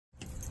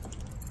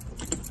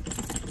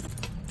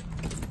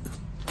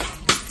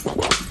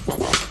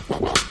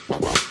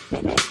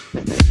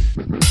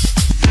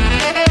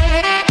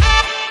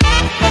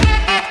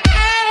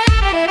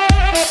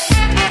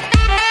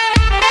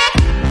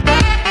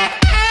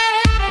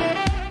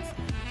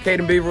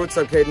Caden Beaver, what's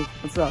up, Caden?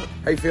 What's up?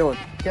 How you feeling?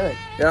 Good.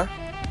 Yeah?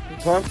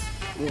 Pumped?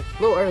 Yeah.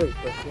 A little early,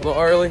 but yeah. A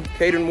little early.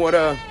 Caden,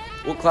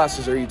 what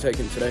classes are you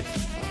taking today?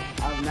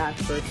 I have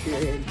math first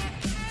period.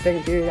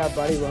 Second period, I have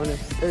body wellness.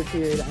 Third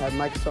period, I have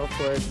Microsoft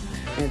Word.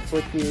 And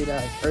fourth period, I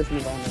have Earth and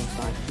Environmental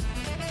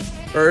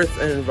Science.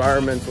 Earth and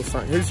Environmental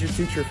Science. Who's your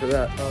teacher for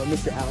that?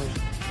 Mr. Allen.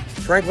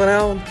 Franklin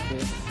Allen?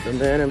 Yeah. The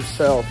man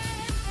himself.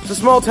 It's a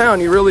small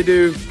town. You really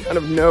do kind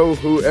of know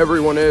who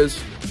everyone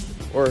is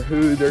or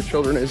who their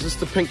children is. This is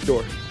the pink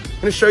door.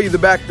 I'm going to show you the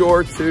back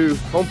door to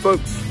Home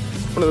Folks.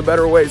 One of the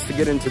better ways to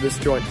get into this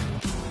joint.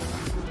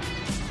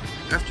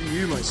 After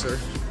you, my sir.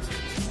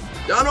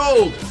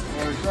 Donald!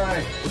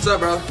 Right. What's up,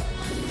 brother?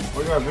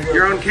 What's up?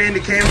 You're on Candy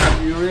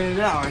Camera. You're in it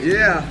now.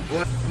 Yeah.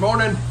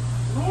 Morning.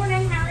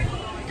 Morning, how are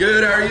you?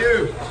 Good, how are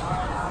you?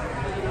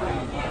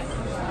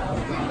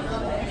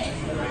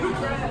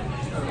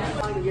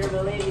 You're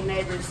the lady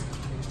neighbors.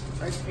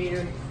 First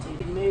Peter.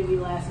 The movie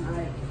last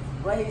night.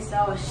 What he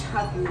saw was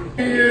shocking.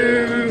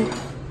 You.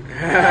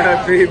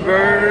 Happy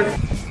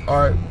birthday.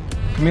 All right,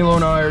 Camilo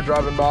and I are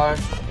driving by.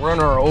 We're in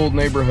our old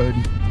neighborhood.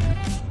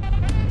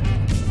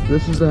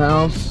 This is the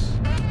house.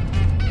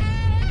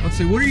 Let's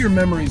see, what are your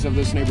memories of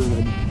this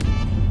neighborhood?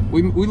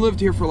 We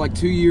lived here for like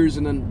 2 years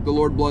and then the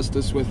Lord blessed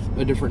us with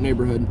a different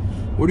neighborhood.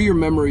 What are your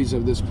memories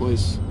of this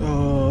place?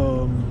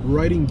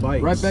 Riding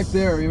bikes. Right back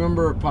there,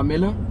 remember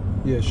Pamela?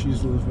 Yeah, she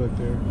lives back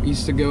there. We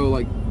used to go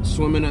like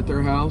swimming at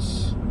their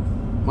house.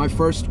 My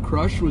first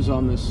crush was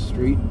on this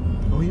street.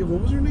 Oh yeah,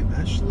 what was her name?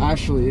 Ashley?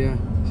 Ashley, yeah.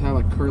 She had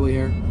like curly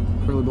hair,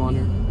 curly blonde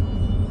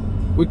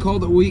hair. We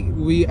called it,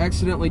 we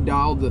accidentally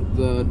dialed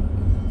the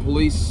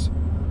police.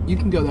 You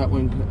can go that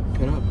way and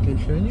cut up. Can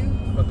you?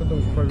 I thought that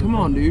was part of Come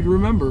on, dude,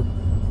 remember.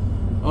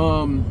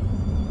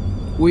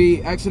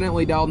 We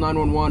accidentally dialed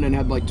 911 and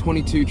had like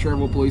 22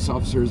 Cherryville police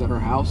officers at our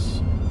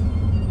house.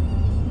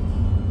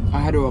 I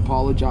had to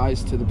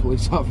apologize to the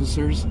police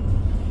officers.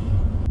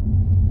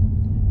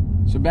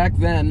 So back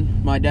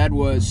then, my dad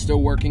was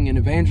still working in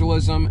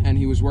evangelism and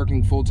he was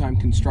working full-time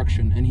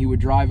construction, and he would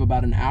drive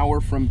about an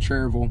hour from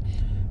Cherryville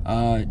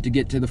to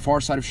get to the far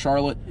side of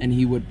Charlotte, and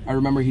I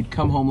remember he'd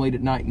come home late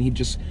at night and he'd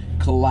just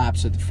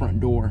collapse at the front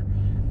door.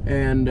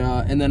 And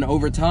then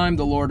over time,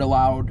 the Lord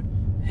allowed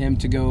him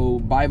to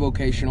go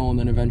bivocational and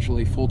then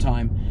eventually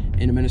full-time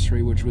in a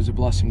ministry, which was a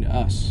blessing to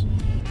us.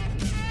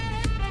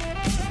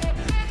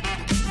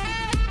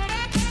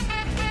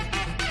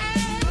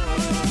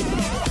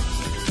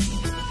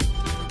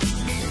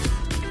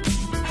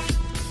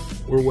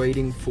 We're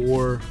waiting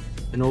for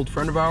an old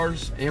friend of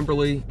ours,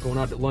 Amberly, going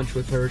out to lunch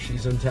with her.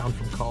 She's in town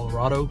from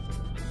Colorado.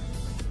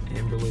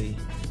 Amberly,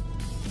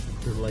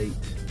 you're late.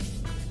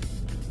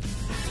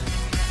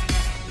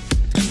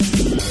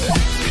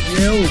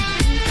 Yo.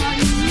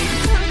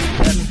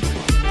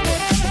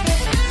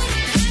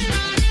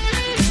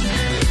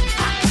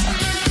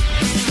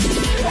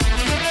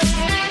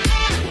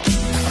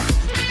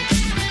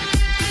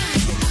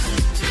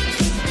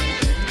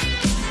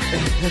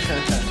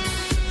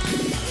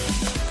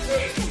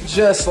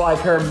 Just like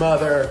her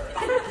mother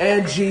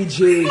and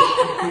Gigi.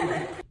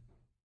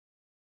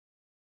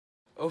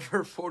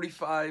 Over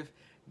 45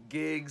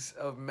 gigs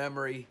of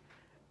memory,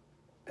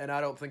 and I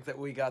don't think that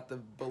we got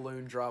the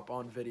balloon drop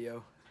on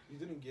video. You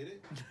didn't get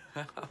it?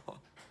 I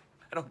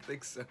don't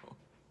think so.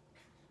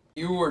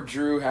 You or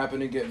Drew happen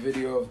to get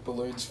video of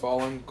balloons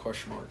falling?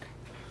 Question mark.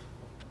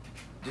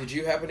 Did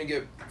you happen to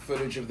get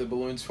footage of the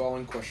balloons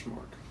falling? Question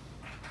mark.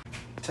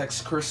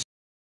 Text Chris.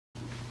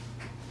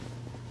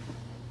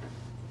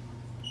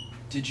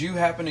 Did you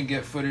happen to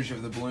get footage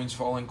of the balloons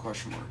falling?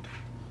 Question mark.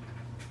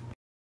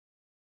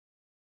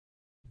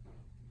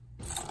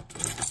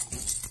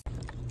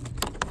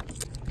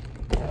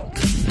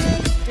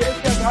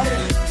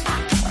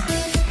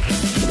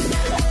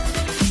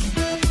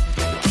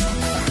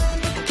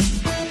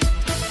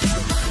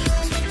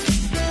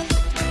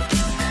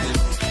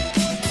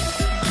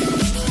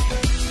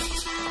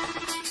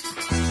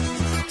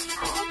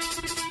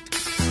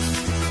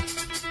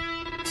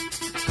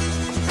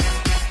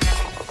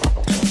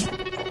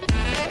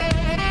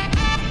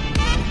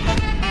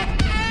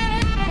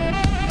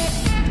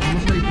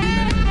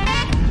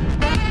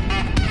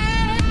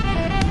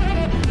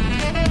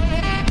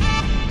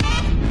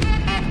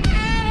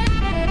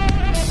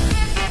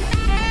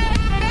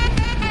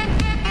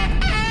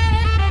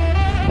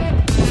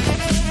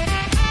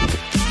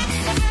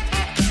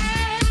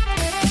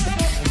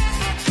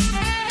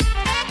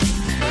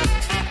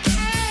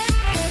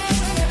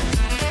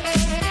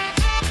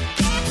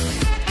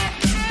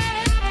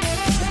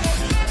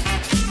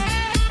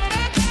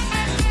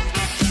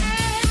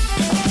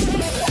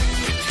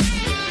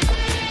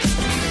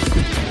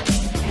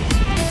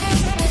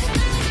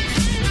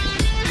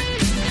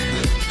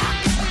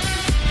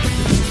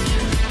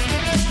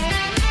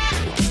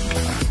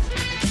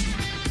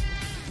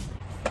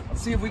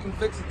 See if we can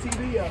fix the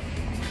TV up.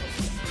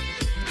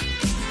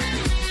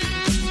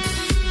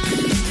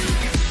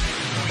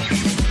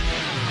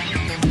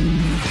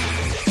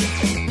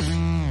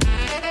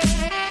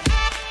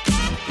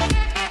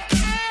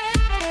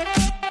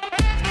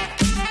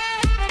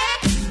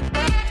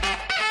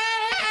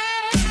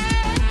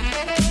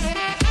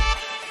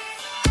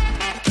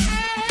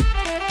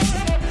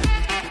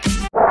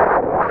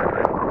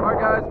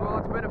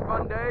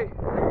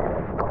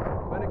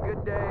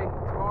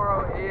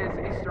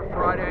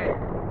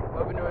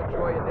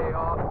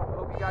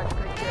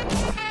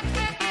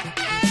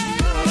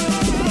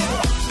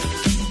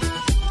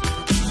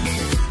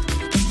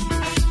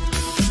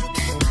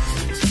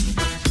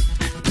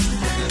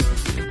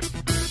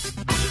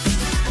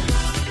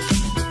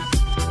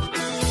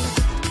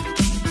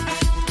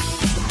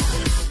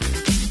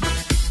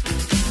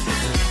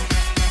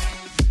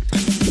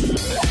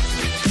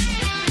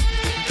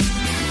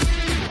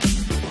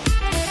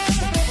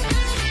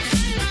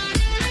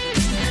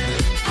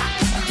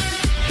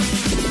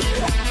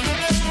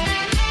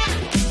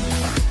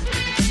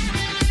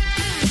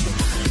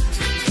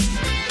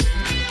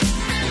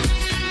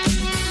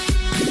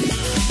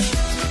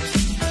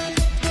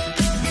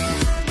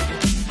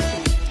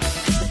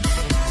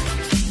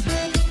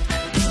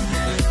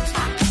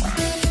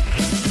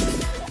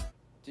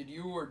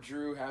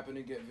 happen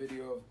to get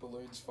video of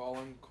balloons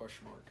falling?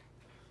 Question mark.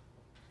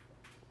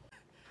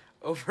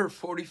 Over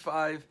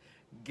 45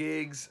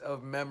 gigs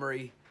of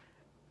memory,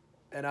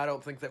 and I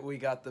don't think that we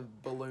got the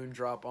balloon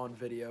drop on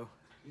video.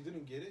 You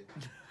didn't get it?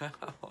 I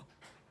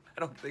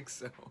don't think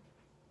so.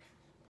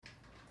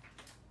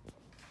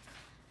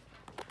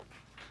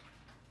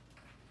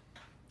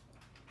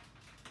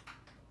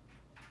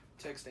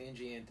 Text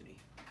Angie Anthony.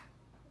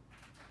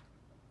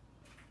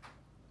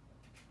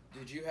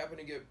 Did you happen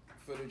to get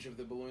footage of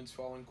the balloons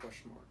falling?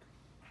 Question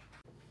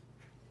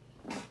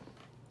mark.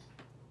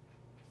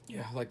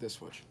 Yeah, I like this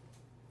switch.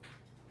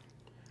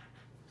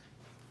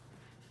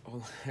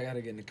 Oh, I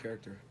gotta get into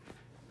character.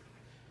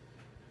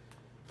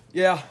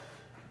 Yeah.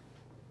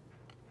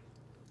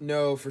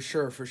 No, for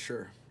sure, for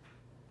sure.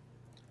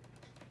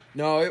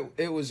 No,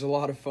 it was a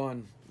lot of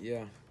fun.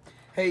 Yeah.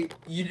 Hey,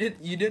 you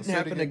didn't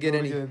happen to get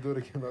any. Do it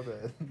again, my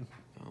bad.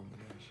 Oh my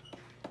gosh.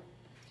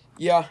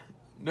 Yeah.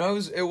 No,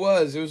 it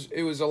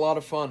was a lot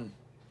of fun.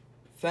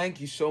 Thank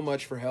you so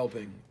much for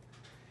helping.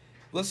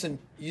 Listen,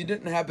 you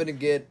didn't happen to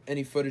get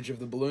any footage of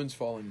the balloons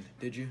falling,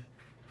 did you?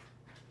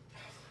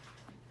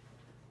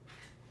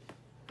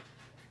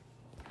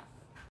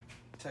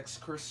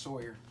 Text Chris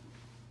Sawyer.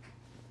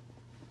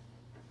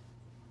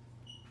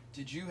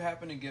 Did you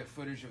happen to get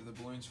footage of the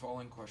balloons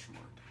falling? Question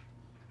mark.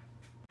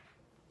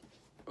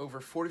 Over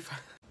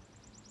 45.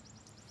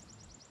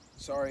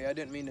 Sorry, I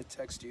didn't mean to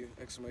text you!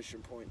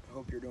 Exclamation point. I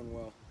hope you're doing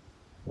well.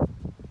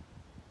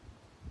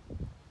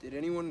 Did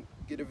anyone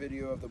get a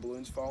video of the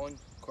balloons falling?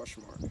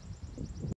 Question mark.